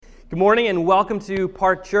Good morning and welcome to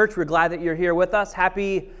Park Church. We're glad that you're here with us.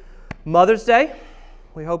 Happy Mother's Day.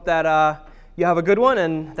 We hope that you have a good one,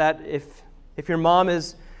 and that if your mom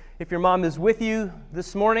is with you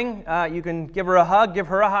this morning, you can give her a hug, give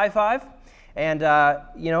her a high five, and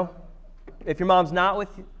if your mom's not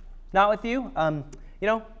with you,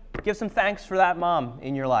 give some thanks for that mom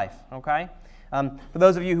in your life. Okay. For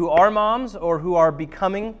those of you who are moms or who are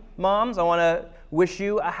becoming moms, I want to wish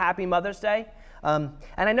you a happy Mother's Day. And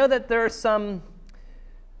I know that there's some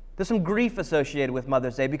grief associated with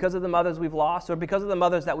Mother's Day because of the mothers we've lost or because of the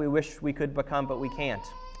mothers that we wish we could become but we can't.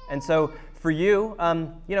 And so for you,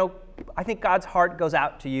 I think God's heart goes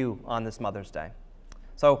out to you on this Mother's Day.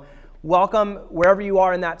 So welcome wherever you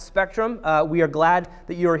are in that spectrum. We are glad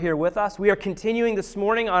that you are here with us. We are continuing this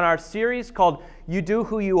morning on our series called You Do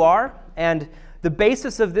Who You Are. And the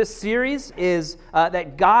basis of this series is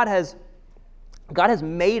that God has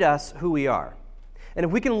made us who we are. And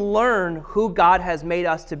if we can learn who God has made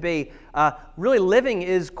us to be, really living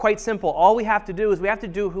is quite simple. All we have to do is we have to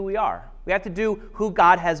do who we are. We have to do who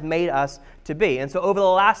God has made us to be. And so over the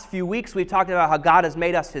last few weeks, we've talked about how God has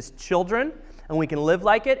made us His children, and we can live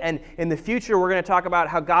like it. And in the future, we're going to talk about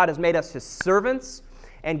how God has made us His servants,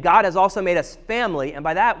 and God has also made us family. And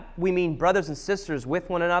by that, we mean brothers and sisters with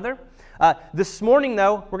one another. This morning,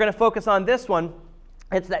 though, we're going to focus on this one.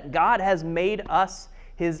 It's that God has made us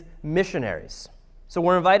His missionaries. So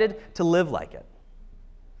we're invited to live like it.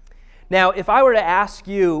 Now, if I were to ask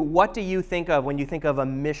you, what do you think of when you think of a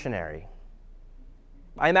missionary?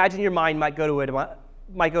 I imagine your mind might go to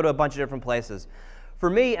a bunch of different places. For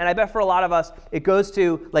me, and I bet for a lot of us, it goes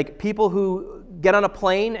to like people who get on a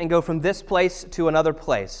plane and go from this place to another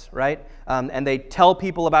place, right? And they tell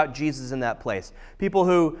people about Jesus in that place. People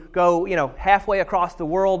who go, halfway across the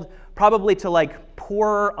world, probably to like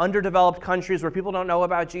poorer, underdeveloped countries where people don't know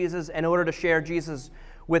about Jesus in order to share Jesus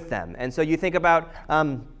with them. And so you think about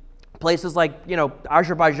places like,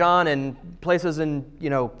 Azerbaijan and places in,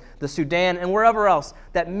 the Sudan and wherever else,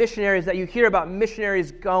 that you hear about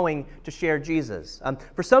missionaries going to share Jesus.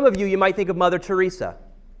 For some of you, you might think of Mother Teresa,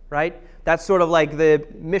 right? That's sort of like the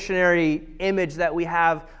missionary image that we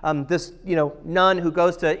have. This, nun who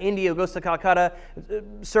goes to India, who goes to Calcutta,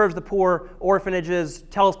 serves the poor, orphanages,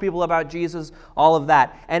 tells people about Jesus, all of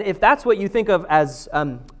that. And if that's what you think of as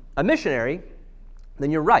a missionary,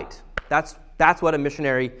 then you're right. That's what a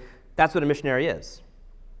missionary is.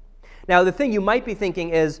 Now, the thing you might be thinking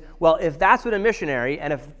is, well, if that's what a missionary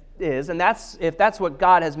if that's what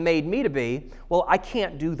God has made me to be, well, I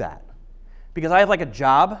can't do that because I have like a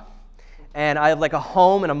job. And I have like a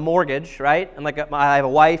home and a mortgage, right? And I have a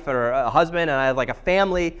wife or a husband, and I have like a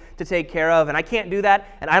family to take care of, and I can't do that.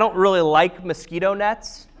 And I don't really like mosquito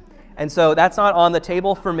nets, and so that's not on the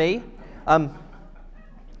table for me. And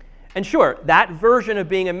sure, that version of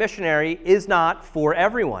being a missionary is not for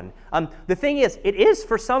everyone. The thing is, it is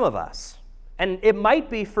for some of us, and it might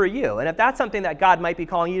be for you. And if that's something that God might be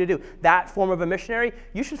calling you to do, that form of a missionary,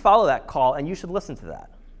 you should follow that call, and you should listen to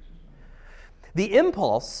that. The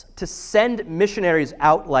impulse to send missionaries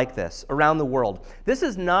out like this around the world, this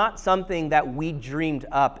is not something that we dreamed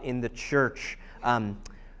up in the church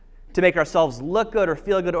to make ourselves look good or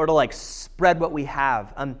feel good or to like spread what we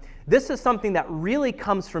have. This is something that really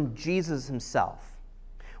comes from Jesus himself.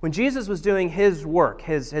 When Jesus was doing his work,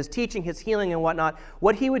 his teaching, his healing and whatnot,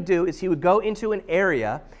 what he would do is he would go into an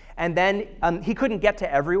area and then he couldn't get to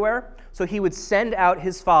everywhere. So he would send out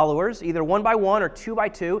his followers, either one by one or two by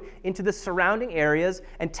two, into the surrounding areas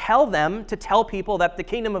and tell people that the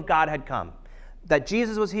kingdom of God had come, that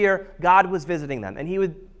Jesus was here, God was visiting them. And he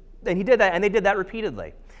did that, and they did that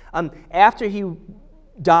repeatedly. After he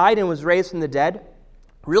died and was raised from the dead,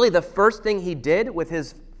 really the first thing he did with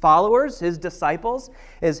his followers, his disciples,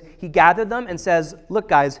 is he gathered them and says, look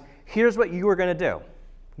guys, here's what you are going to do.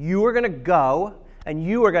 You are going to go and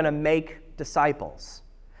you are going to make disciples.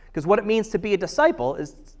 Because what it means to be a disciple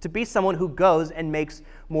is to be someone who goes and makes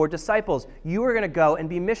more disciples. You are going to go and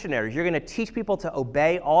be missionaries. You're going to teach people to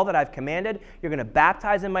obey all that I've commanded. You're going to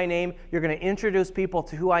baptize in my name. You're going to introduce people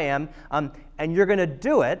to who I am. And you're going to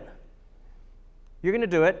do it. You're going to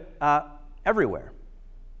do it everywhere,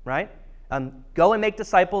 right? Go and make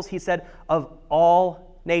disciples, he said, of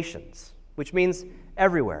all nations, which means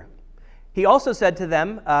everywhere. He also said to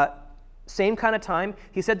them, same kind of time,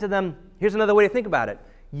 he said to them, here's another way to think about it.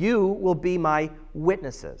 You will be my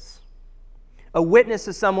witnesses. A witness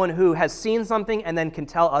is someone who has seen something and then can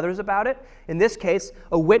tell others about it. In this case,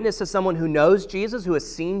 a witness is someone who knows Jesus, who has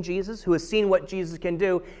seen what Jesus can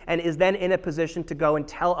do, and is then in a position to go and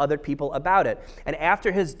tell other people about it. And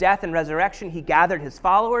after his death and resurrection, he gathered his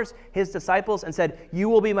followers, his disciples, and said, you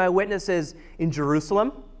will be my witnesses in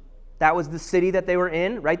Jerusalem, That was the city that they were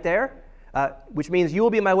in right there, which means you will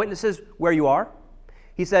be my witnesses where you are.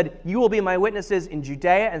 He said, you will be my witnesses in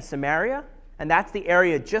Judea and Samaria, and that's the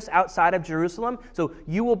area just outside of Jerusalem. So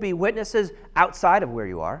you will be witnesses outside of where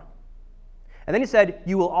you are. And then he said,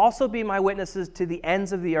 you will also be my witnesses to the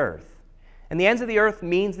ends of the earth. And the ends of the earth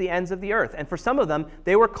means the ends of the earth. And for some of them,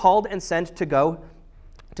 they were called and sent to go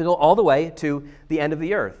all the way to the end of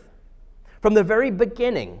the earth. From the very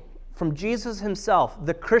beginning, from Jesus himself,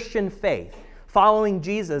 the Christian faith, following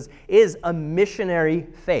Jesus, is a missionary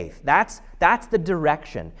faith. That's the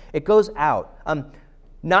direction. It goes out.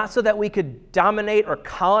 Not so that we could dominate or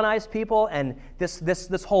colonize people, and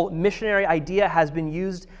this whole missionary idea has been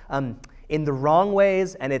used in the wrong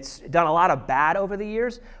ways, and it's done a lot of bad over the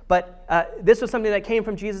years. But this was something that came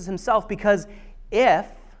from Jesus himself, because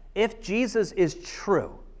if Jesus is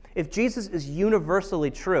true, if Jesus is universally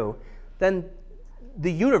true, then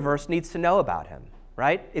the universe needs to know about him,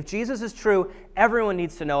 right? If Jesus is true, everyone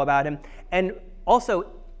needs to know about him. And also,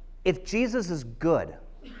 if Jesus is good,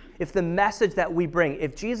 if the message that we bring,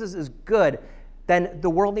 if Jesus is good, then the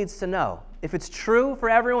world needs to know. If it's true for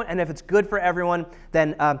everyone, and if it's good for everyone,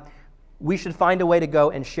 then we should find a way to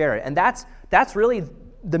go and share it. And that's really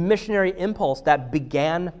the missionary impulse that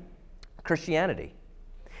began Christianity.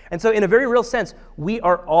 And so in a very real sense, we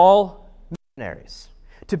are all missionaries.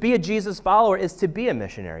 To be a Jesus follower is to be a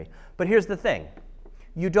missionary. But here's the thing.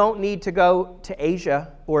 You don't need to go to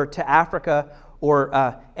Asia or to Africa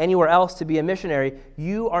or anywhere else to be a missionary.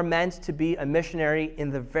 You are meant to be a missionary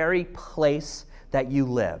in the very place that you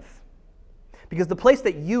live. Because the place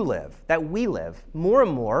that you live, that we live, more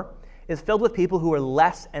and more, is filled with people who are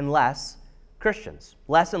less and less Christians,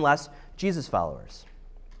 less and less Jesus followers.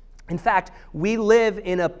 In fact, we live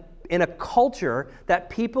in a culture that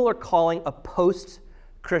people are calling a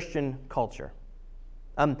post-Christian culture.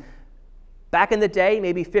 Back in the day,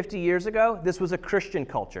 maybe 50 years ago, this was a Christian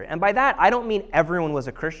culture. And by that, I don't mean everyone was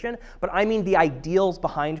a Christian, but I mean the ideals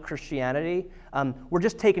behind Christianity were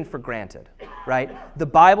just taken for granted, right? The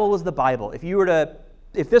Bible was the Bible.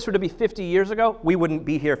 If this were to be 50 years ago, we wouldn't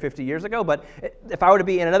be here 50 years ago, but if I were to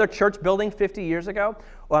be in another church building 50 years ago,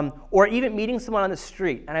 or even meeting someone on the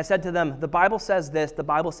street, and I said to them, the Bible says this, the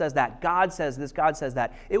Bible says that, God says this, God says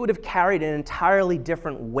that, it would have carried an entirely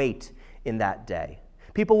different weight in that day.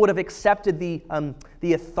 People would have accepted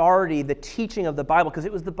the authority, the teaching of the Bible, because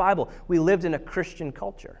it was the Bible. We lived in a Christian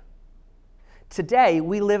culture. Today,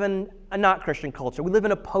 we live in a not Christian culture. We live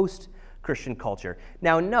in a post-Christian culture.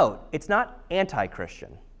 Now note, it's not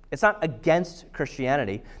anti-Christian. It's not against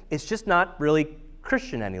Christianity. It's just not really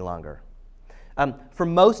Christian any longer. For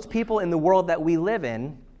most people in the world that we live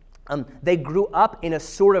in, they grew up in a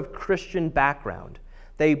sort of Christian background.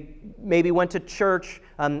 They maybe went to church,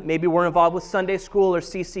 maybe were involved with Sunday school or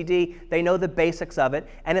CCD. They know the basics of it.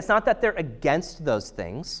 And it's not that they're against those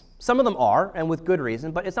things. Some of them are, and with good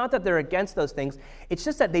reason, but it's not that they're against those things. It's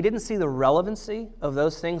just that they didn't see the relevancy of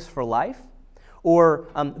those things for life, or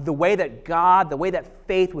the way that God, the way that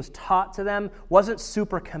faith was taught to them wasn't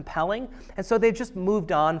super compelling, and so they've just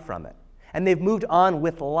moved on from it. And they've moved on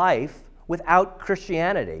with life without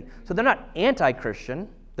Christianity. So they're not anti-Christian.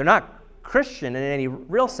 They're not Christian in any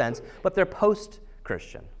real sense, but they're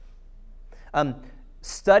post-Christian.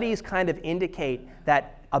 Studies kind of indicate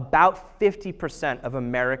that about 50% of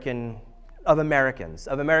American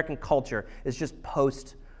culture is just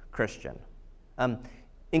post-Christian.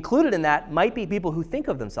 Included in that might be people who think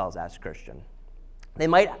of themselves as Christian. They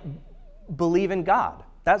might believe in God,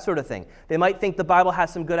 that sort of thing. They might think the Bible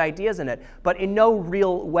has some good ideas in it, but in no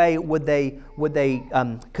real way would they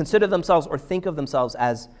consider themselves or think of themselves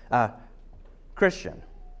as Christian.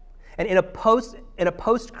 And in a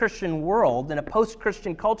post-Christian world, in a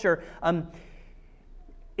post-Christian culture,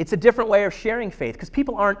 it's a different way of sharing faith, because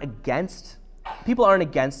people aren't against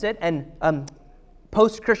it, and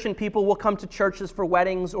post-Christian people will come to churches for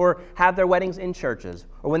weddings or have their weddings in churches,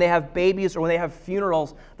 or when they have babies or when they have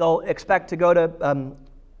funerals, they'll expect to go to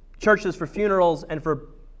churches for funerals and for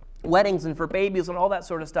weddings and for babies and all that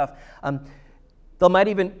sort of stuff. They might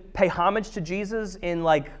even pay homage to Jesus in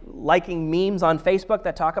liking memes on Facebook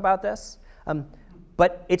that talk about this.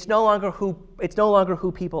 But it's no longer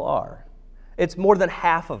who people are. It's more than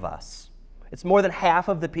half of us. It's more than half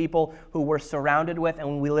of the people who we're surrounded with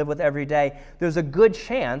and we live with every day. There's a good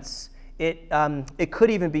chance it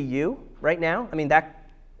could even be you right now. I mean,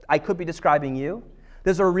 that I could be describing you.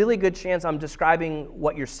 There's a really good chance I'm describing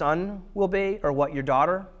what your son will be or what your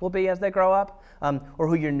daughter will be as they grow up, or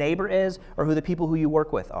who your neighbor is, or who the people who you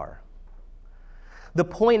work with are. The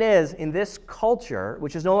point is, in this culture,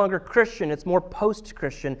 which is no longer Christian, it's more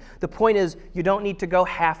post-Christian, the point is you don't need to go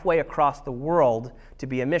halfway across the world to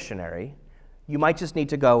be a missionary. You might just need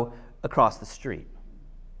to go across the street.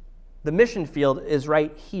 The mission field is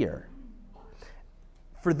right here.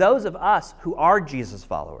 For those of us who are Jesus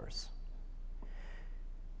followers,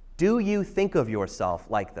 do you think of yourself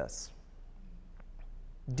like this?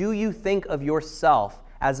 Do you think of yourself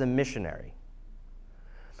as a missionary?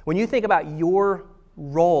 When you think about your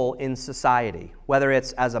role in society, whether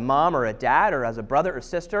it's as a mom or a dad or as a brother or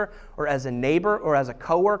sister or as a neighbor or as a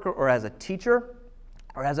coworker or as a teacher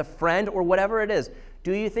or as a friend or whatever it is,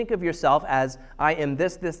 do you think of yourself as, I am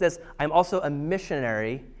this, this, this, I'm also a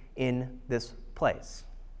missionary in this place?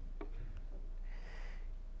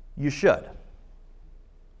 You should.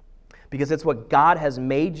 Because it's what God has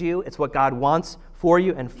made you, it's what God wants for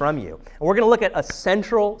you and from you. And we're going to look at a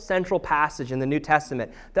central passage in the New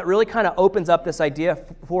Testament that really kind of opens up this idea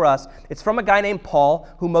for us. It's from a guy named Paul,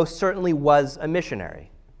 who most certainly was a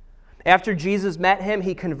missionary. After Jesus met him,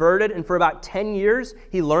 he converted, and for about 10 years,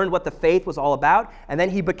 he learned what the faith was all about, and then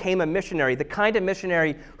he became a missionary, the kind of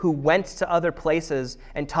missionary who went to other places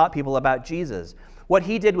and taught people about Jesus. What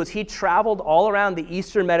he did was he traveled all around the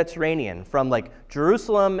Eastern Mediterranean, from like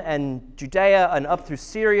Jerusalem and Judea and up through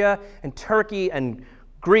Syria and Turkey and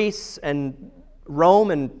Greece and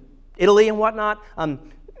Rome and Italy and whatnot.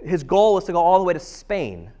 His goal was to go all the way to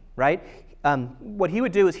Spain, right? What he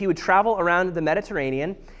would do is he would travel around the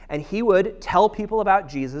Mediterranean and he would tell people about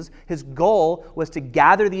Jesus. His goal was to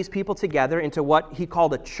gather these people together into what he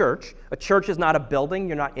called a church. A church is not a building.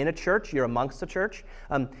 You're not in a church. You're amongst a church.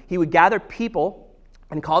 He would gather people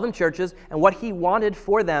and call them churches, and what he wanted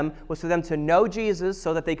for them was for them to know Jesus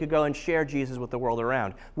so that they could go and share Jesus with the world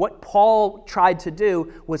around. What Paul tried to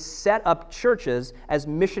do was set up churches as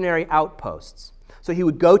missionary outposts. So he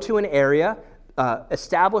would go to an area,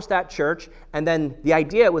 establish that church, and then the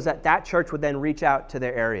idea was that that church would then reach out to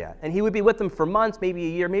their area. And he would be with them for months, maybe a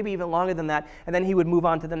year, maybe even longer than that, and then he would move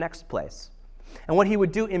on to the next place. And what he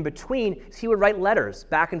would do in between is he would write letters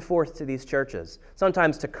back and forth to these churches,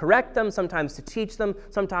 sometimes to correct them, sometimes to teach them,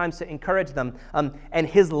 sometimes to encourage them. And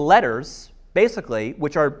his letters, basically,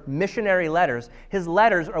 which are missionary letters, his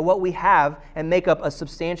letters are what we have and make up a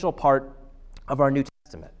substantial part of our New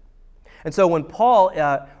Testament. And so when Paul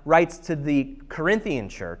writes to the Corinthian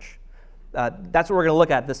church, that's what we're going to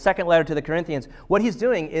look at, the second letter to the Corinthians. What he's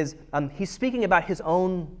doing is he's speaking about his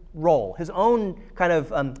own role, his own kind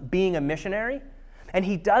of being a missionary. And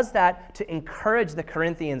he does that to encourage the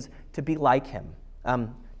Corinthians to be like him,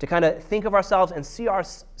 to kind of think of ourselves and see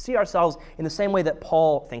ourselves in the same way that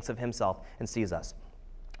Paul thinks of himself and sees us.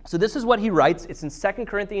 So this is what he writes. It's in 2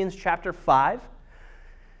 Corinthians chapter 5,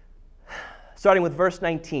 starting with verse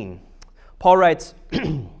 19. Paul writes,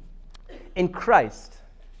 "In Christ,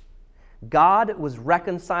 God was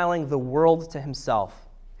reconciling the world to himself,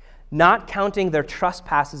 not counting their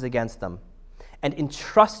trespasses against them, and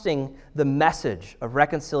entrusting the message of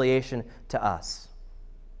reconciliation to us."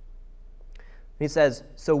 He says,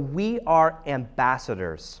 so we are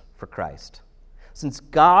ambassadors for Christ, since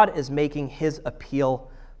God is making his appeal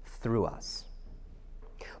through us.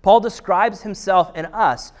 Paul describes himself and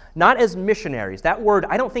us not as missionaries. That word,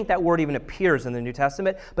 I don't think that word even appears in the New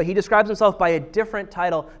Testament, but he describes himself by a different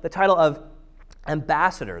title, the title of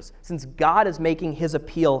ambassadors, since God is making his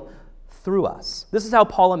appeal through us. This is how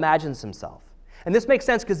Paul imagines himself. And this makes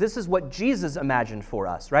sense because this is what Jesus imagined for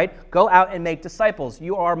us, right? Go out and make disciples.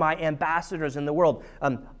 You are my ambassadors in the world.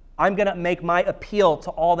 I'm going to make my appeal to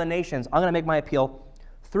all the nations. I'm going to make my appeal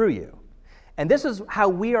through you. And this is how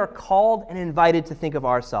we are called and invited to think of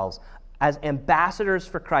ourselves, as ambassadors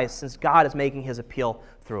for Christ, since God is making his appeal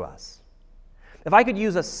through us. If I could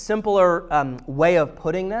use a simpler way of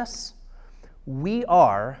putting this, we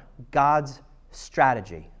are God's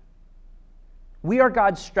strategy. We are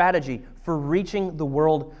God's strategy for reaching the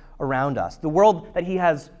world around us, the world that he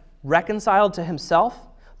has reconciled to himself,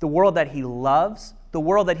 the world that he loves, the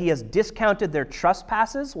world that he has discounted their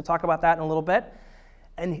trespasses. We'll talk about that in a little bit.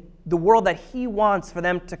 And the world that he wants for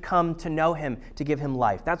them to come to know him, to give him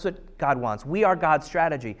life. That's what God wants. We are God's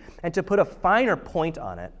strategy. And to put a finer point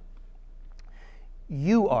on it,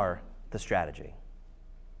 you are the strategy.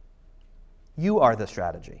 You are the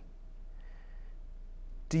strategy.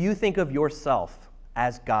 Do you think of yourself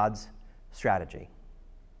as God's strategy?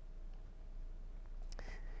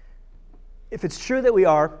 If it's true that we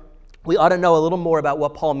are, we ought to know a little more about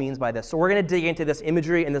what Paul means by this. So we're going to dig into this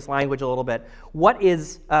imagery and this language a little bit. What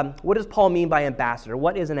does Paul mean by ambassador?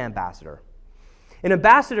 What is an ambassador? An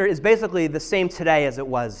ambassador is basically the same today as it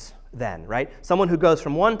was then, right? Someone who goes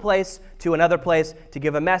from one place to another place to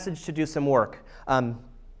give a message, to do some work.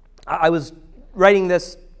 I was writing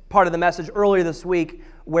this part of the message earlier this week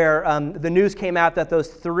where the news came out that those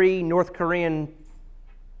 3 North Korean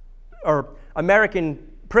or American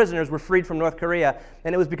prisoners were freed from North Korea,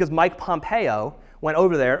 and it was because Mike Pompeo went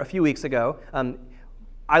over there a few weeks ago.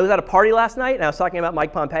 I was at a party last night, and I was talking about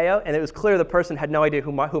Mike Pompeo, and it was clear the person had no idea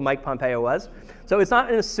who Mike Pompeo was. So it's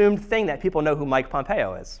not an assumed thing that people know who Mike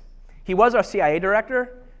Pompeo is. He was our CIA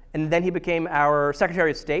director, and then he became our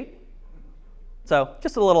Secretary of State. So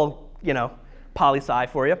just a little, poli-sci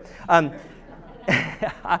for you.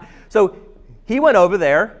 So he went over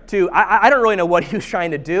there to, I don't really know what he was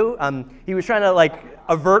trying to do. He was trying to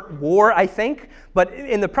avert war, I think. But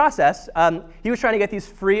in the process, he was trying to get these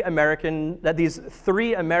 3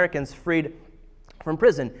 Americans freed from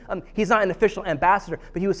prison. He's not an official ambassador,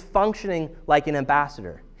 but he was functioning like an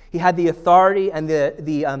ambassador. He had the authority and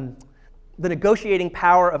the negotiating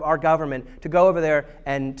power of our government to go over there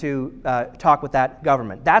and to talk with that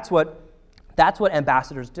government. That's what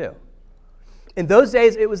ambassadors do. In those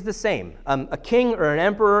days, it was the same. A king or an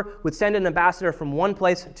emperor would send an ambassador from one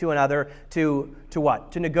place to another to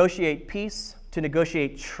what? To negotiate peace, to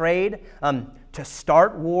negotiate trade, to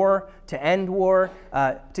start war, to end war,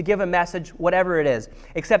 to give a message, whatever it is.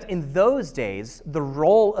 Except in those days, the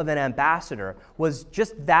role of an ambassador was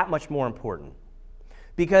just that much more important.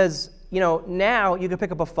 Because, now you could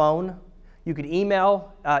pick up a phone, you could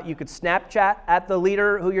email, you could Snapchat at the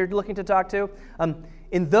leader who you're looking to talk to.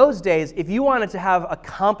 In those days, if you wanted to have a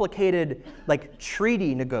complicated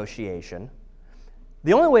treaty negotiation,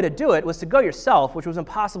 the only way to do it was to go yourself, which was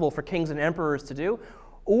impossible for kings and emperors to do,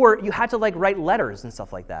 or you had to write letters and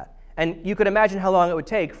stuff like that. And you could imagine how long it would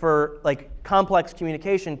take for complex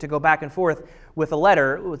communication to go back and forth with a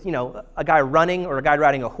letter with a guy running or a guy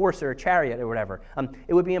riding a horse or a chariot or whatever.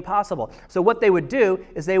 It would be impossible. So what they would do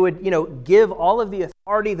is they would give all of the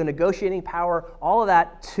authority, the negotiating power, all of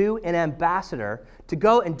that to an ambassador to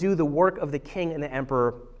go and do the work of the king and the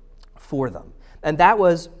emperor for them. And that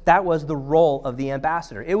was the role of the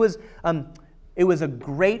ambassador. It was a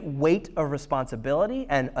great weight of responsibility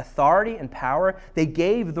and authority and power. They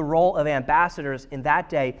gave the role of ambassadors in that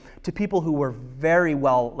day to people who were very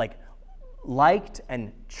well liked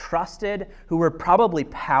and trusted, who were probably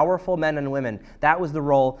powerful men and women. That was the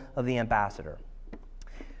role of the ambassador.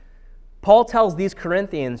 Paul tells these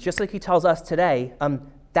Corinthians, just like he tells us today,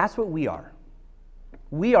 that's what we are.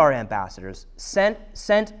 We are ambassadors, sent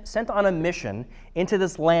on a mission into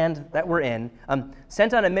this land that we're in,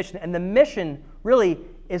 sent on a mission, and the mission really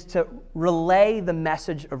is to relay the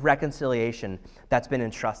message of reconciliation that's been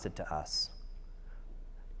entrusted to us.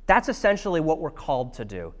 That's essentially what we're called to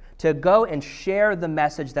do, to go and share the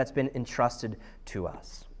message that's been entrusted to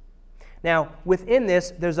us. Now, within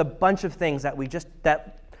this, there's a bunch of things that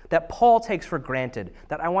that Paul takes for granted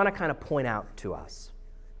that I want to kind of point out to us.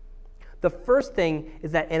 The first thing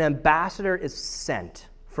is that an ambassador is sent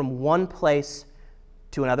from one place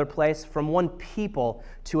to another place, from one people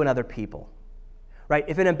to another people. Right?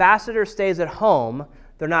 If an ambassador stays at home,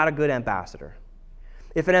 they're not a good ambassador.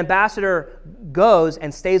 If an ambassador goes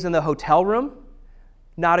and stays in the hotel room,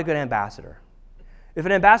 not a good ambassador. If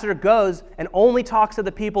an ambassador goes and only talks to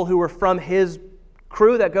the people who are from his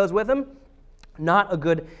crew that goes with him, not a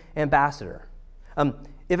good ambassador.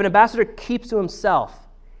 If an ambassador keeps to himself,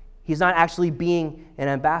 he's not actually being an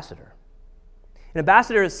ambassador. An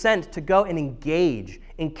ambassador is sent to go and engage,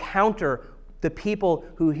 encounter the people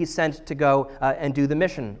who he's sent to go and do the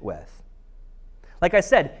mission with. Like I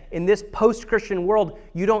said, in this post-Christian world,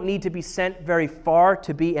 you don't need to be sent very far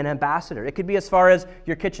to be an ambassador. It could be as far as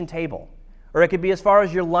your kitchen table, or it could be as far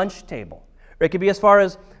as your lunch table, or it could be as far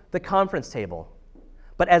as the conference table.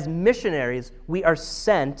 But as missionaries, we are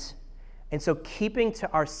sent, and so keeping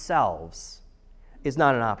to ourselves is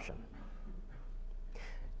not an option.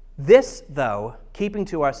 This, though, keeping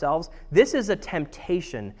to ourselves, this is a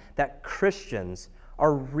temptation that Christians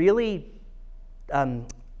are really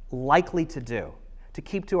likely to do, to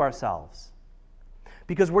keep to ourselves.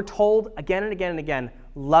 Because we're told again and again and again,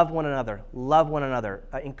 love one another,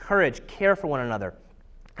 encourage, care for one another.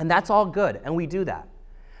 And that's all good, and we do that.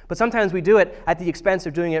 But sometimes we do it at the expense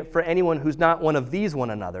of doing it for anyone who's not one of these one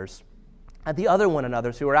another's, at the other one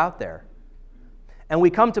another's who are out there. And we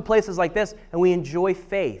come to places like this, and we enjoy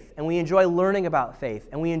faith, and we enjoy learning about faith,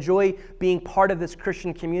 and we enjoy being part of this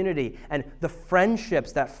Christian community. And the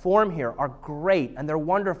friendships that form here are great, and they're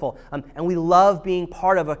wonderful, and we love being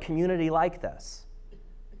part of a community like this.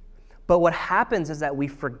 But what happens is that we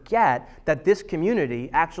forget that this community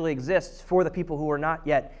actually exists for the people who are not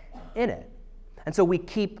yet in it. And so we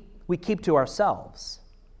keep to ourselves.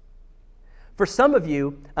 For some of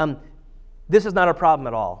you, this is not a problem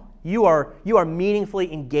at all. You are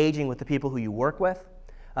meaningfully engaging with the people who you work with.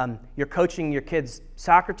 You're coaching your kids'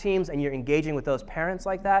 soccer teams, and you're engaging with those parents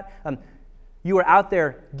like that. You are out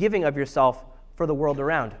there giving of yourself for the world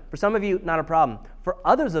around. For some of you, not a problem. For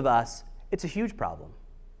others of us, it's a huge problem.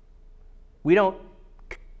 We don't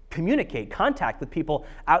contact with people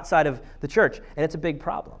outside of the church, and it's a big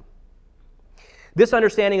problem. This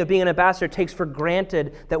understanding of being an ambassador takes for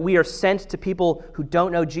granted that we are sent to people who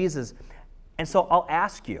don't know Jesus. And so I'll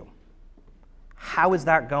ask you, how is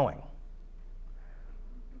that going?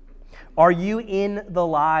 Are you in the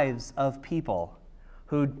lives of people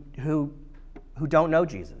who don't know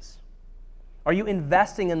Jesus? Are you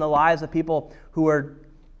investing in the lives of people who are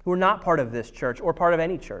not part of this church or part of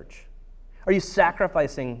any church? Are you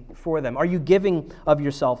sacrificing for them? Are you giving of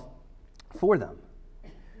yourself for them?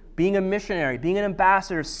 Being a missionary, being an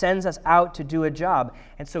ambassador sends us out to do a job.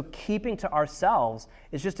 And so keeping to ourselves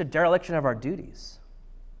is just a dereliction of our duties.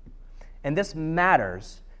 And this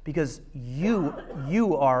matters because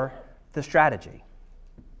you are the strategy.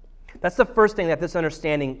 That's the first thing that this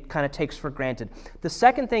understanding kind of takes for granted. The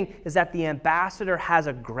second thing is that the ambassador has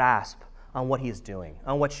a grasp on what he's doing,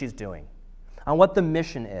 on what she's doing, on what the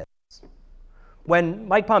mission is. When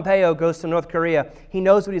Mike Pompeo goes to North Korea, he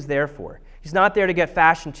knows what he's there for. He's not there to get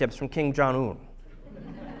fashion chips from Kim Jong-un.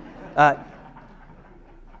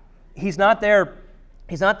 He's not there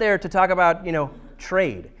to talk about,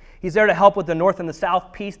 trade. He's there to help with the North and the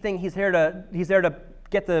South peace thing. He's there to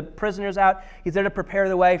get the prisoners out. He's there to prepare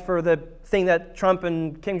the way for the thing that Trump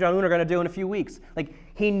and Kim Jong-un are going to do in a few weeks.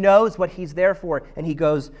 He knows what he's there for, and he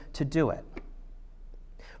goes to do it.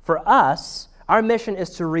 For us, our mission is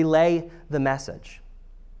to relay the message.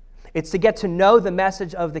 It's to get to know the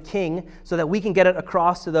message of the King so that we can get it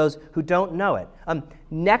across to those who don't know it.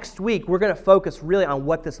 Next week, we're going to focus really on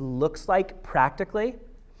what this looks like practically.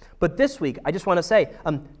 But this week, I just want to say,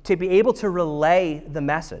 to be able to relay the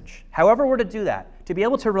message, however we're to do that, to be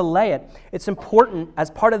able to relay it, it's important as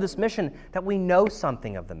part of this mission that we know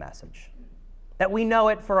something of the message, that we know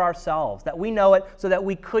it for ourselves, that we know it so that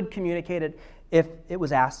we could communicate it if it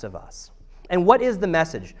was asked of us. And what is the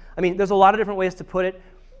message? I mean, there's a lot of different ways to put it.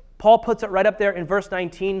 Paul puts it right up there in verse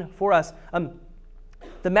 19 for us.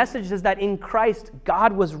 The message is that in Christ,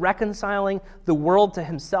 God was reconciling the world to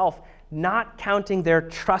himself, not counting their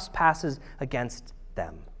trespasses against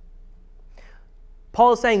them.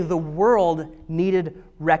 Paul is saying the world needed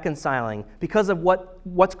reconciling because of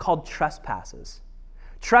what's called trespasses.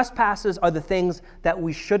 Trespasses are the things that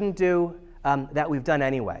we shouldn't do that we've done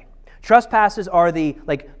anyway. Trespasses are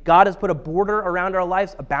God has put a border around our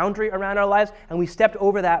lives, a boundary around our lives, and we stepped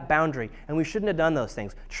over that boundary, and we shouldn't have done those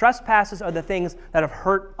things. Trespasses are the things that have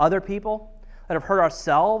hurt other people, that have hurt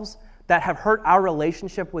ourselves, that have hurt our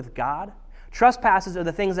relationship with God. Trespasses are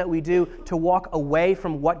the things that we do to walk away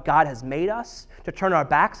from what God has made us, to turn our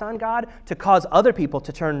backs on God, to cause other people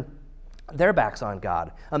to turn their backs on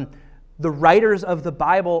God. The writers of the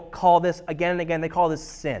Bible call this, again and again, they call this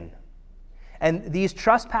sin. And these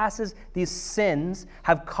trespasses, these sins,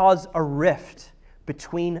 have caused a rift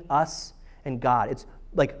between us and God. It's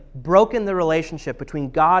broken the relationship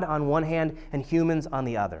between God on one hand and humans on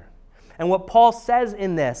the other. And what Paul says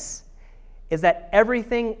in this is that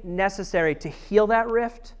everything necessary to heal that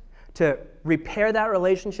rift, to repair that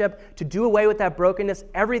relationship, to do away with that brokenness,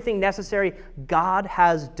 everything necessary God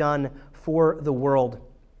has done for the world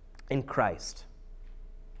in Christ.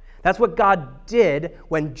 That's what God did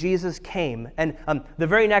when Jesus came. And the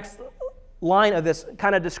very next line of this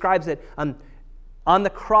kind of describes it. On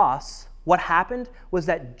the cross, what happened was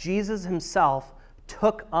that Jesus himself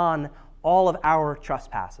took on all of our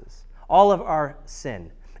trespasses, all of our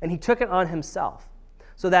sin. And he took it on himself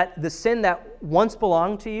so that the sin that once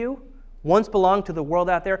belonged to you, once belonged to the world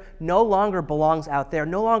out there, no longer belongs out there,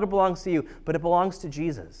 no longer belongs to you, but it belongs to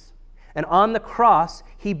Jesus. And on the cross,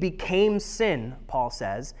 he became sin, Paul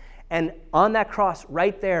says. And on that cross,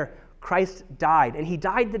 right there, Christ died. And he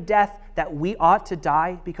died the death that we ought to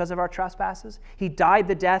die because of our trespasses. He died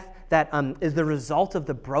the death that is the result of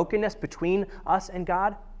the brokenness between us and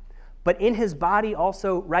God. But in his body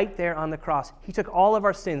also, right there on the cross, he took all of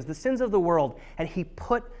our sins, the sins of the world, and he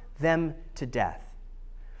put them to death.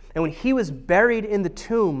 And when he was buried in the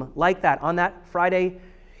tomb like that on that Friday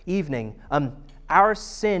evening, our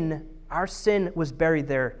sin was buried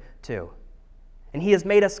there too. And he has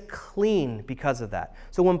made us clean because of that.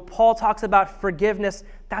 So when Paul talks about forgiveness,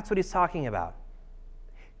 that's what he's talking about.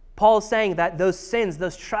 Paul is saying that those sins,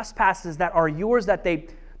 those trespasses that are yours, that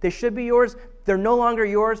they should be yours, they're no longer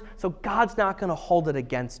yours, so God's not going to hold it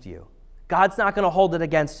against you. God's not going to hold it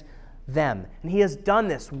against them. And he has done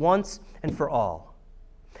this once and for all.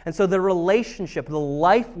 And so the relationship, the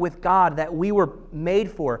life with God that we were made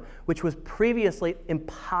for, which was previously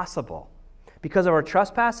impossible because of our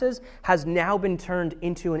trespasses, has now been turned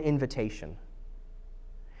into an invitation.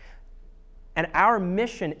 And our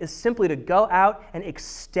mission is simply to go out and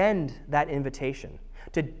extend that invitation,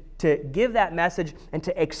 to give that message and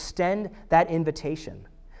to extend that invitation,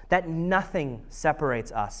 that nothing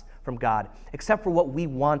separates us from God except for what we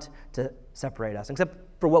want to separate us, except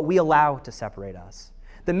for what we allow to separate us.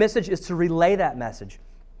 The message is to relay that message,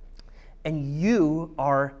 and you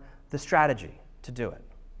are the strategy to do it.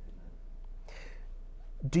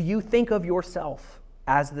 Do you think of yourself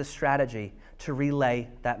as the strategy to relay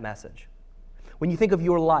that message? When you think of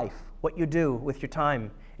your life, what you do with your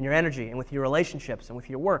time and your energy and with your relationships and with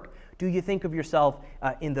your work, do you think of yourself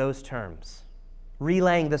in those terms?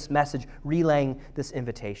 Relaying this message, relaying this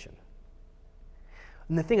invitation.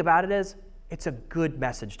 And the thing about it is, it's a good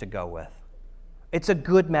message to go with. It's a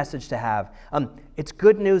good message to have. It's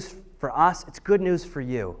good news for us. It's good news for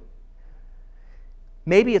you.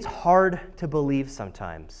 Maybe it's hard to believe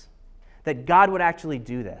sometimes that God would actually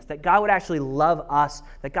do this, that God would actually love us,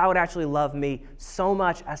 that God would actually love me so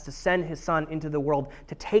much as to send his son into the world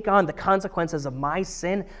to take on the consequences of my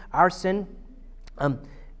sin, our sin.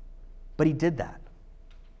 But he did that.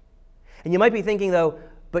 And you might be thinking, though,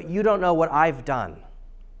 but you don't know what I've done.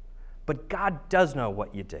 But God does know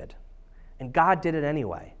what you did. And God did it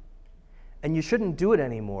anyway. And you shouldn't do it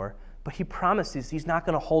anymore, but he promises he's not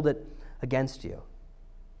going to hold it against you.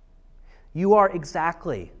 You are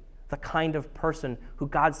exactly the kind of person who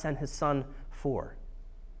God sent his son for.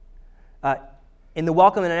 In the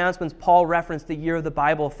welcome and announcements, Paul referenced the Year of the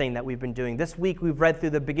Bible thing that we've been doing. This week we've read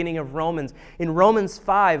through the beginning of Romans. In Romans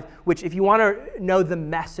 5, which if you want to know the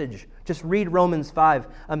message, just read Romans 5.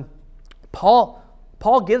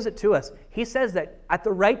 Paul gives it to us. He says that at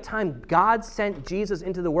the right time, God sent Jesus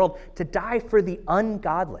into the world to die for the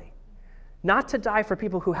ungodly. Not to die for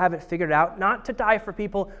people who have it figured out, not to die for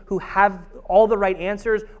people who have all the right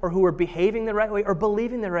answers or who are behaving the right way or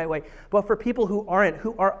believing the right way, but for people who aren't,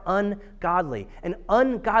 who are ungodly. And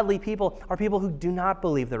ungodly people are people who do not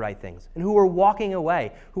believe the right things and who are walking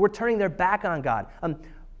away, who are turning their back on God.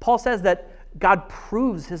 Paul says that God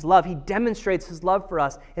proves his love. He demonstrates his love for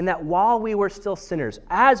us in that while we were still sinners,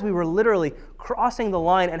 as we were literally crossing the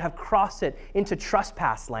line and have crossed it into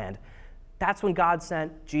trespass land, that's when God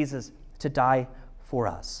sent Jesus to die for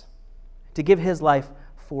us, to give his life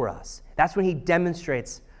for us. That's when he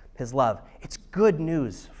demonstrates his love. It's good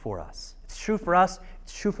news for us. It's true for us.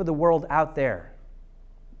 It's true for the world out there.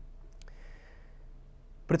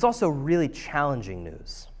 But it's also really challenging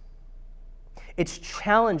news. It's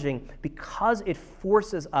challenging because it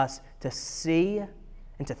forces us to see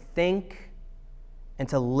and to think and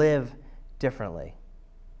to live differently.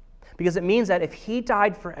 Because it means that if he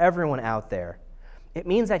died for everyone out there, it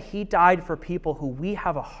means that he died for people who we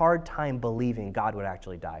have a hard time believing God would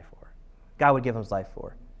actually die for. God would give his life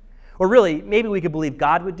for. Or really, maybe we could believe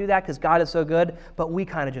God would do that because God is so good, but we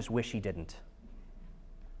kind of just wish he didn't.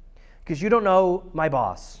 Because you don't know my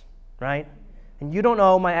boss, right? And you don't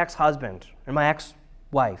know my ex-husband or my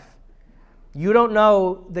ex-wife. You don't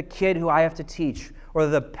know the kid who I have to teach or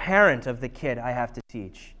the parent of the kid I have to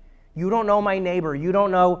teach. You don't know my neighbor. You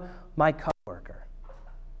don't know my coworker.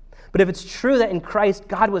 But if it's true that in Christ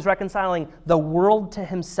God was reconciling the world to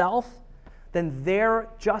himself, then they're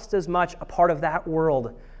just as much a part of that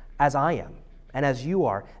world as I am, and as you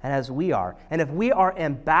are, and as we are. And if we are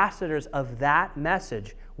ambassadors of that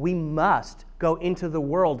message, we must go into the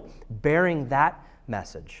world bearing that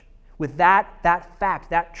message, with that fact,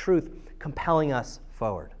 that truth compelling us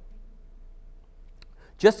forward.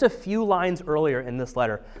 Just a few lines earlier in this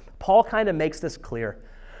letter, Paul kind of makes this clear.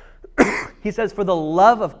 He says, for the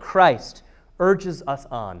love of Christ urges us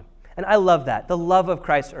on. And I love that. The love of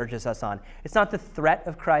Christ urges us on. It's not the threat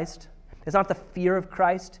of Christ. It's not the fear of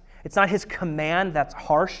Christ. It's not his command that's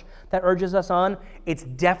harsh that urges us on. It's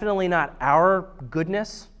definitely not our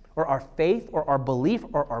goodness or our faith or our belief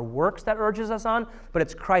or our works that urges us on, but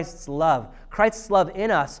it's Christ's love. Christ's love in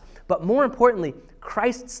us, but more importantly,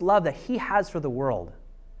 Christ's love that he has for the world.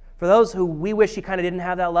 For those who we wish he kind of didn't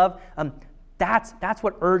have that love, that's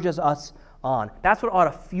what urges us on. That's what ought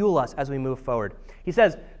to fuel us as we move forward. He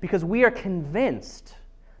says, because we are convinced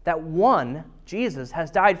that one, Jesus,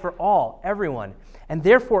 has died for all, everyone, and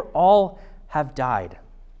therefore all have died.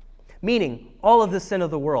 Meaning, all of the sin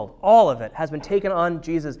of the world, all of it has been taken on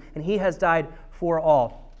Jesus, and he has died for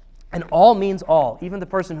all. And all means all, even the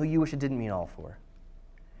person who you wish it didn't mean all for.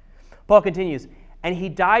 Paul continues, and he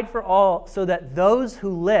died for all so that those who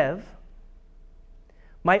live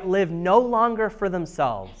might live no longer for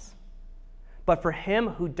themselves, but for him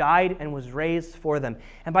who died and was raised for them.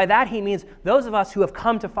 And by that he means those of us who have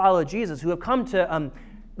come to follow Jesus, who have come to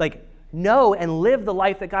know and live the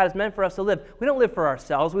life that God has meant for us to live. We don't live for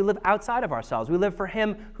ourselves. We live outside of ourselves. We live for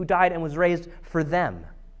him who died and was raised for them.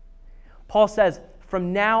 Paul says,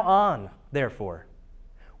 from now on, therefore,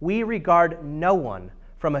 we regard no one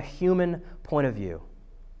from a human point of view.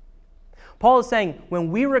 Paul is saying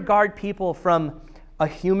when we regard people from a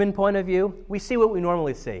human point of view, we see what we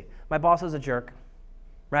normally see. My boss is a jerk,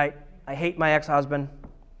 right? I hate my ex-husband.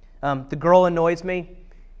 The girl annoys me.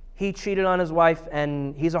 He cheated on his wife,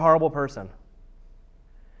 and he's a horrible person.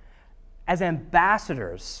 As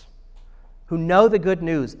ambassadors who know the good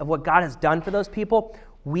news of what God has done for those people,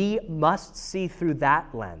 we must see through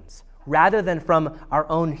that lens rather than from our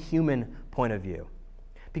own human point of view.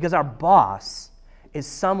 Because our boss is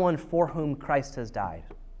someone for whom Christ has died.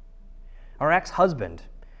 Our ex-husband,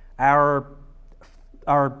 our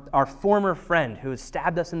former friend who has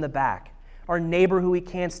stabbed us in the back, our neighbor who we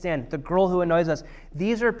can't stand, the girl who annoys us.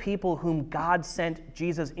 These are people whom God sent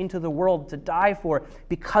Jesus into the world to die for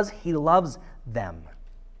because he loves them.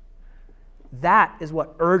 That is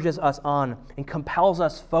what urges us on and compels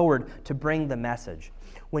us forward to bring the message.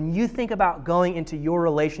 When you think about going into your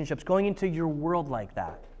relationships, going into your world like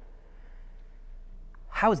that,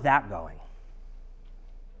 how is that going?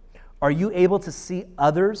 Are you able to see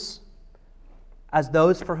others as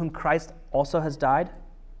those for whom Christ also has died?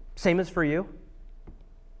 Same as for you.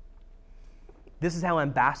 This is how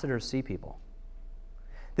ambassadors see people.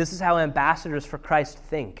 This is how ambassadors for Christ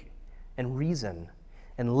think and reason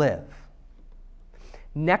and live.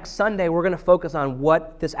 Next Sunday, we're going to focus on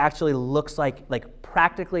what this actually looks like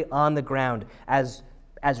practically on the ground as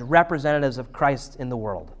representatives of Christ in the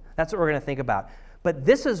world. That's what we're going to think about. But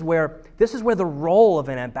this is where the role of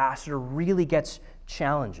an ambassador really gets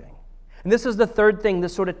challenging. And this is the third thing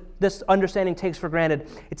this understanding takes for granted.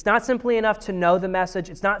 It's not simply enough to know the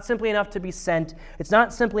message. It's not simply enough to be sent. It's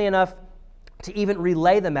not simply enough to even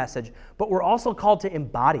relay the message, but we're also called to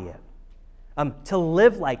embody it, to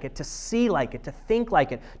live like it, to see like it, to think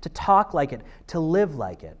like it, to talk like it, to live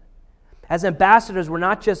like it. As ambassadors, we're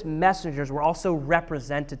not just messengers, we're also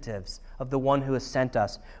representatives of the one who has sent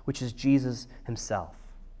us, which is Jesus himself.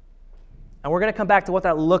 And we're going to come back to what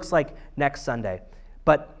that looks like next Sunday.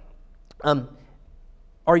 But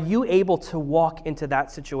are you able to walk into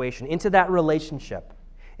that situation, into that relationship,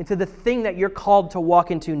 into the thing that you're called to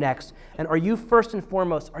walk into next? And are you, first and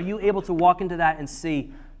foremost, are you able to walk into that and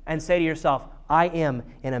see and say to yourself, I am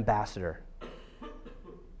an ambassador.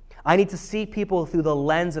 I need to see people through the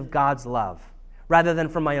lens of God's love rather than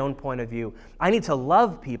from my own point of view. I need to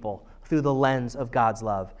love people through the lens of God's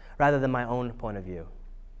love rather than my own point of view.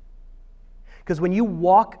 Because when you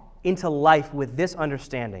walk into life with this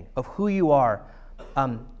understanding of who you are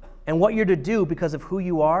and what you're to do because of who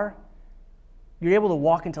you are, you're able to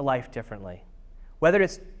walk into life differently. Whether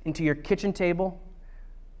it's into your kitchen table,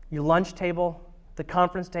 your lunch table, the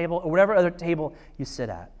conference table, or whatever other table you sit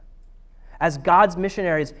at. As God's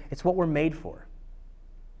missionaries, it's what we're made for.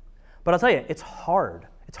 But I'll tell you, it's hard.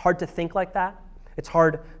 It's hard to think like that. It's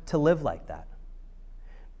hard to live like that.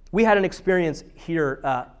 We had an experience here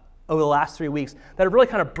over the last 3 weeks that have really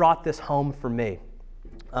kind of brought this home for me.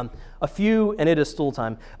 And it is stool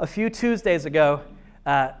time. A few Tuesdays ago,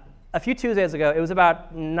 it was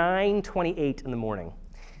about 9:28 in the morning.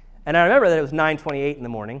 And I remember that it was 9:28 in the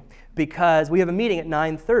morning because we have a meeting at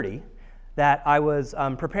 9:30 that I was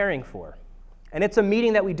preparing for. And it's a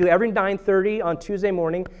meeting that we do every 9:30 on Tuesday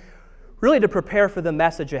morning, really to prepare for the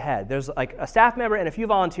message ahead. There's like a staff member and a few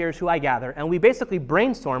volunteers who I gather, and we basically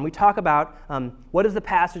brainstorm. We talk about what does the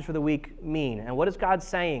passage for the week mean, and what is God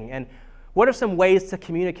saying, and what are some ways to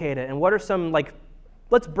communicate it, and what are some,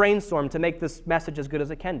 let's brainstorm to make this message as good as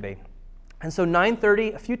it can be. And so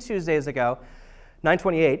 9:30, a few Tuesdays ago,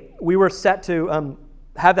 9:28, we were set to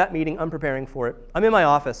have that meeting. I'm preparing for it. I'm in my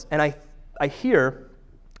office, and I hear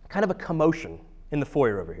kind of a commotion in the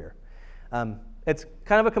foyer over here. It's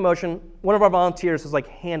kind of a commotion. One of our volunteers is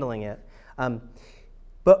handling it.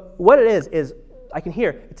 But what it is I can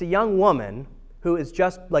hear it's a young woman who is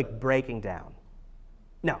just breaking down.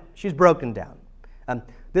 No, she's broken down.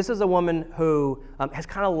 This is a woman who has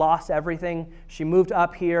kind of lost everything. She moved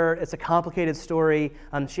up here. It's a complicated story.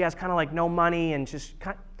 She has kind of no money and she's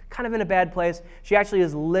kind of in a bad place. She actually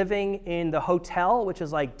is living in the hotel, which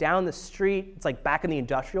is down the street. It's back in the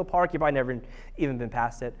industrial park. You've probably never even been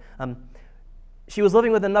past it. She was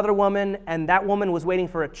living with another woman, and that woman was waiting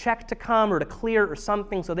for a check to come or to clear or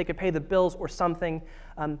something so they could pay the bills or something.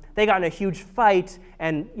 They got in a huge fight,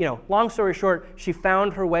 and long story short, she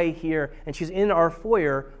found her way here, and she's in our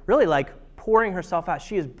foyer, really pouring herself out.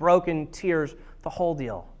 She is broken, tears, the whole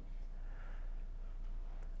deal.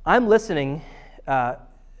 I'm listening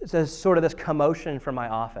to sort of this commotion from my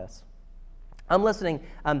office. I'm listening,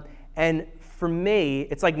 and for me,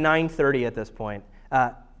 it's like 9:30 at this point.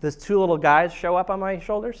 Those two little guys show up on my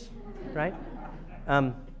shoulders, right?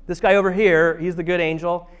 This guy over here, he's the good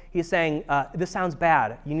angel. He's saying, this sounds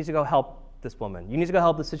bad. You need to go help this woman. You need to go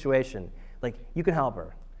help the situation. Like, you can help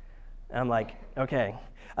her. And I'm like, okay.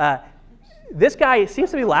 This guy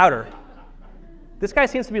seems to be louder. This guy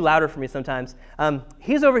seems to be louder for me sometimes.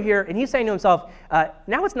 He's over here, and he's saying to himself,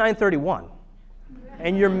 now it's 9:31.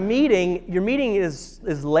 And your meeting is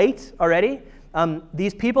late already.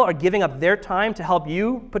 These people are giving up their time to help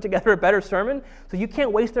you put together a better sermon, so you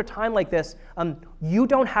can't waste their time like this. You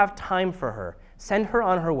don't have time for her. Send her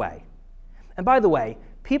on her way. And by the way,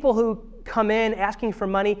 people who come in asking for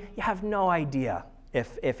money, you have no idea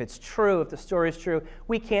if it's true, if the story is true.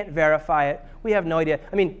 We can't verify it. We have no idea.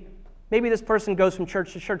 I mean, maybe this person goes from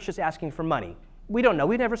church to church just asking for money. We don't know.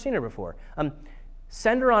 We've never seen her before.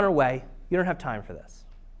 Send her on her way. You don't have time for this.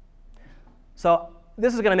 So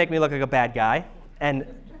this is going to make me look like a bad guy, and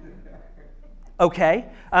okay.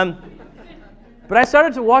 But I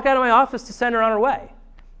started to walk out of my office to send her on her way,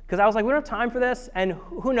 because I was like, we don't have time for this, and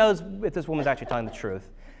who knows if this woman's actually telling the truth.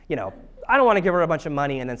 You know, I don't want to give her a bunch of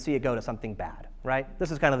money and then see it go to something bad, right?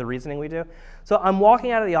 This is kind of the reasoning we do. So I'm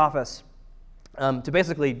walking out of the office to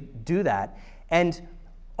basically do that, and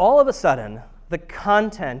all of a sudden, the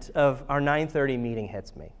content of our 9:30 meeting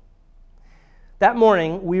hits me. That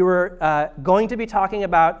morning, we were going to be talking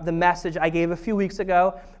about the message I gave a few weeks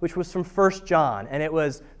ago, which was from 1 John. And it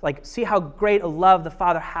was like, see how great a love the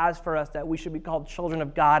Father has for us, that we should be called children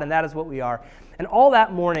of God, and that is what we are. And all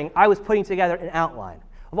that morning, I was putting together an outline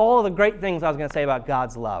of all of the great things I was going to say about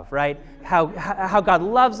God's love, right? How God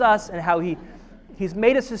loves us, and how He's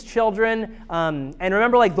made us His children. And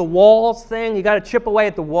remember, like, the walls thing? You got to chip away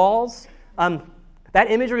at the walls. That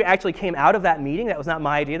imagery actually came out of that meeting. That was not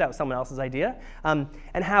my idea. That was someone else's idea. And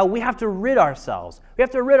how we have to rid ourselves. We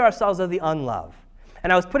have to rid ourselves of the unlove.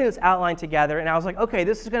 And I was putting this outline together, and I was like, okay,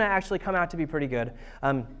 this is going to actually come out to be pretty good.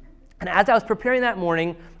 And as I was preparing that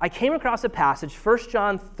morning, I came across a passage, 1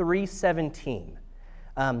 John 3:17.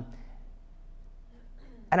 And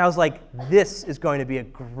I was like, this is going to be a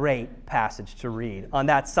great passage to read on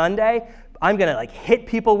that Sunday. I'm going to hit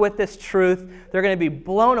people with this truth. They're going to be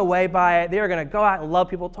blown away by it. They are going to go out and love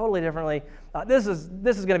people totally differently. This is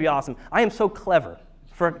going to be awesome. I am so clever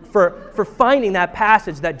for finding that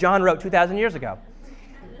passage that John wrote 2,000 years ago.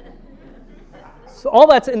 So all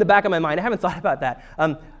that's in the back of my mind. I haven't thought about that.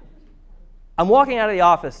 I'm walking out of the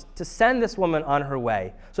office to send this woman on her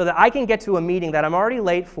way so that I can get to a meeting that I'm already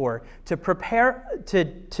late for to prepare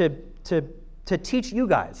to teach you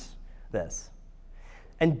guys this.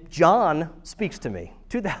 And John speaks to me.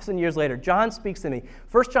 2,000 years later, John speaks to me.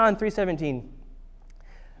 1 John 3:17,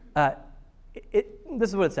 this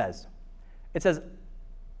is what it says. It says,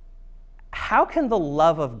 how can the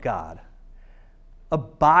love of God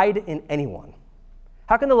abide in anyone?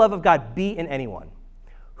 How can the love of God be in anyone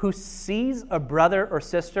who sees a brother or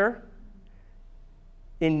sister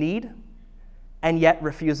in need and yet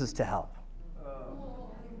refuses to help?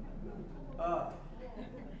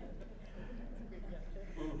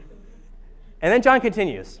 And then John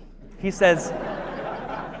continues. He says,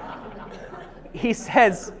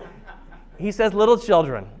 little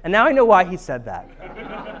children. And now I know why he said that.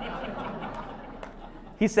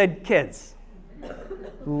 He said, kids,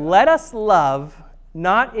 let us love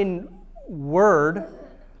not in word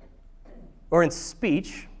or in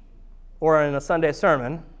speech or in a Sunday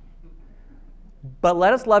sermon, but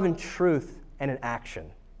let us love in truth and in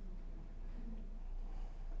action.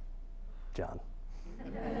 John.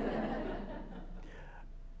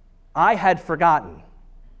 I had forgotten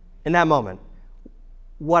in that moment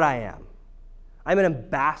what I am. I'm an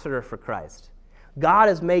ambassador for Christ. God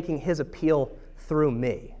is making His appeal through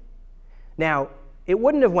me. Now, it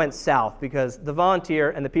wouldn't have went south because the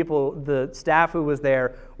volunteer and the staff who was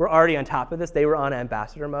there were already on top of this. They were on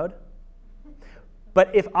ambassador mode.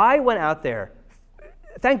 But if I went out there,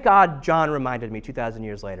 thank God John reminded me 2,000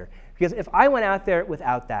 years later, because if I went out there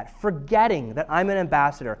without that, forgetting that I'm an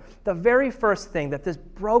ambassador, the very first thing that this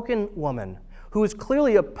broken woman, who is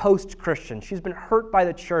clearly a post-Christian, she's been hurt by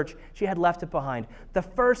the church, she had left it behind, the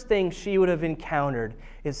first thing she would have encountered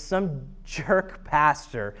is some jerk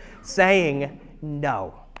pastor saying,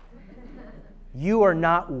 no, you are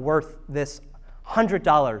not worth this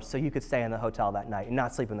 $100 so you could stay in the hotel that night and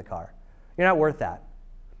not sleep in the car. You're not worth that.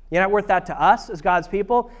 You're not worth that to us as God's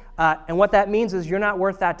people, and what that means is you're not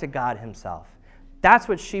worth that to God Himself. That's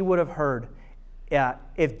what she would have heard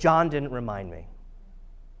if John didn't remind me.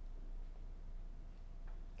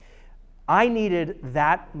 I needed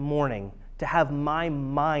that morning to have my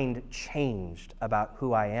mind changed about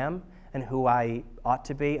who I am and who I ought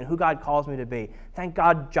to be and who God calls me to be. Thank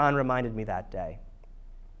God John reminded me that day.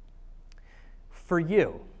 For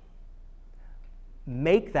you,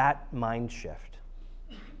 make that mind shift.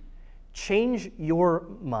 Change your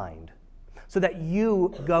mind so that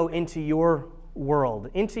you go into your world,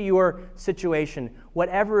 into your situation,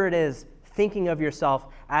 whatever it is, thinking of yourself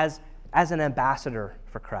as an ambassador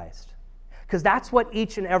for Christ. Because that's what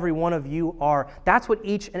each and every one of you are. That's what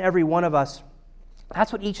each and every one of us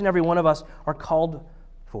are called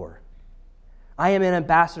for. I am an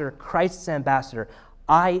ambassador, Christ's ambassador.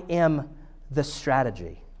 I am the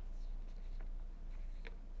strategy.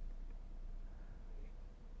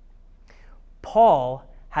 Paul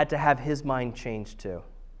had to have his mind changed too.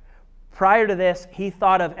 Prior to this, he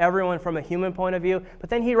thought of everyone from a human point of view, but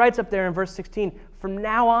then he writes up there in verse 16, from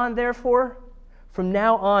now on, therefore,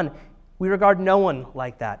 we regard no one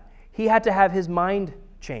like that. He had to have his mind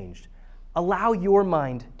changed. Allow your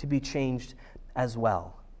mind to be changed as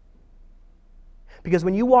well. Because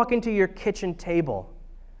when you walk into your kitchen table,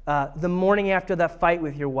 the morning after that fight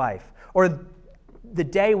with your wife, or the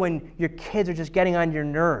day when your kids are just getting on your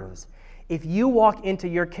nerves, if you walk into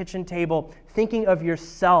your kitchen table thinking of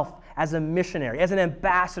yourself as a missionary, as an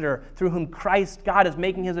ambassador through whom God is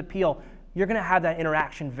making his appeal, you're going to have that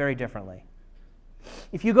interaction very differently.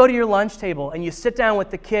 If you go to your lunch table and you sit down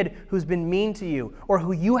with the kid who's been mean to you or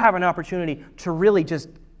who you have an opportunity to really just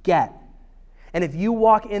get, and if you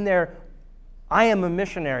walk in there, I am a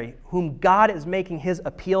missionary whom God is making his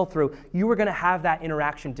appeal through, you are going to have that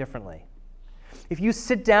interaction differently. If you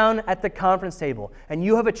sit down at the conference table and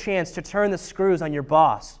you have a chance to turn the screws on your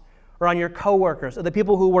boss or on your coworkers or the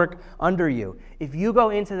people who work under you, if you go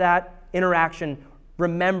into that interaction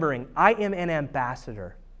remembering, I am an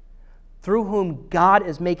ambassador through whom God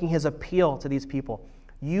is making his appeal to these people,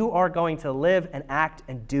 you are going to live and act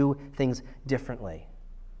and do things differently.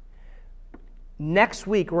 Next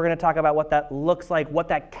week, we're going to talk about what that looks like, what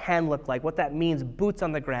that can look like, what that means, boots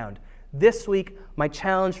on the ground. This week, my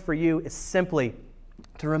challenge for you is simply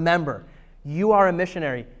to remember, you are a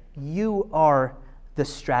missionary. You are the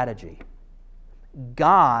strategy.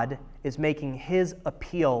 God is making his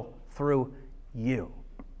appeal through you.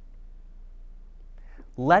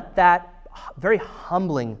 Let that very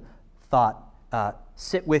humbling thought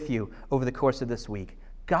sit with you over the course of this week.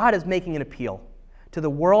 God is making an appeal to the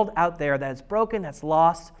world out there that is broken, that's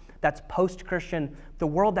lost, that's post-Christian, the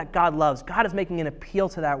world that God loves. God is making an appeal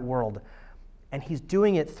to that world, and he's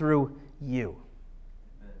doing it through you.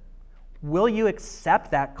 Will you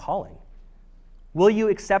accept that calling? Will you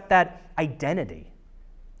accept that identity?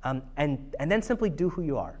 And then simply do who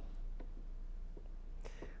you are.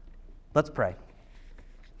 Let's pray.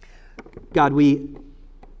 God, we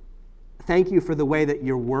thank you for the way that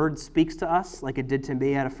your word speaks to us, like it did to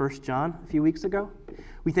me out of 1 John a few weeks ago.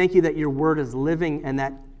 We thank you that your word is living and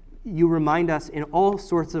that you remind us in all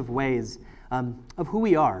sorts of ways of who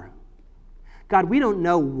we are. God, we don't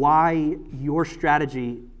know why your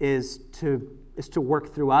strategy is to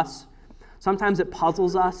work through us. Sometimes it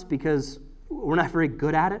puzzles us because we're not very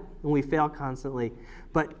good at it and we fail constantly.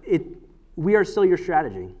 But we are still your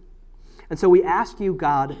strategy. And so we ask you,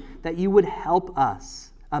 God, that you would help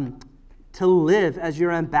us to live as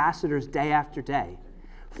your ambassadors day after day.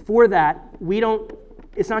 For that,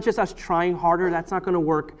 it's not just us trying harder, that's not going to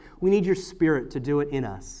work. We need your Spirit to do it in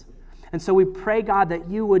us. And so we pray, God, that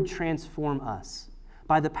you would transform us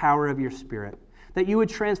by the power of your Spirit, that you would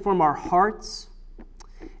transform our hearts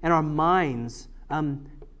and our minds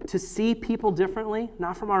to see people differently,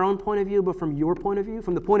 not from our own point of view, but from your point of view,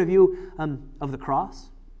 from the point of view of the cross.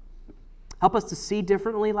 Help us to see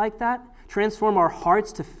differently like that. Transform our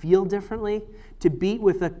hearts to feel differently, to beat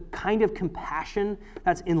with a kind of compassion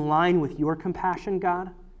that's in line with your compassion, God.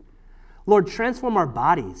 Lord, transform our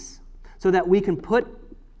bodies so that we can put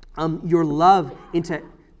your love into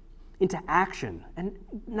action, and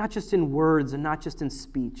not just in words and not just in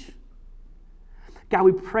speech. God,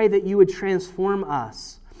 we pray that you would transform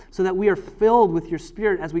us so that we are filled with your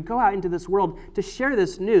Spirit as we go out into this world to share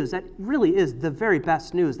this news that really is the very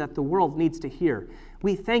best news that the world needs to hear.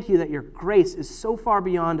 We thank you that your grace is so far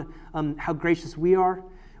beyond how gracious we are.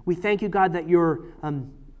 We thank you, God, that your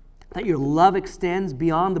love extends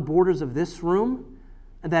beyond the borders of this room,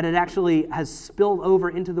 and that it actually has spilled over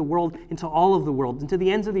into the world, into all of the world, into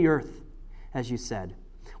the ends of the earth, as you said.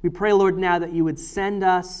 We pray, Lord, now that you would send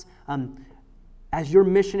us as your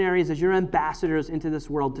missionaries, as your ambassadors into this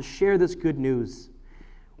world to share this good news.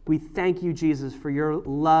 We thank you, Jesus, for your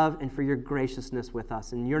love and for your graciousness with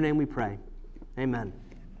us. In your name we pray. Amen.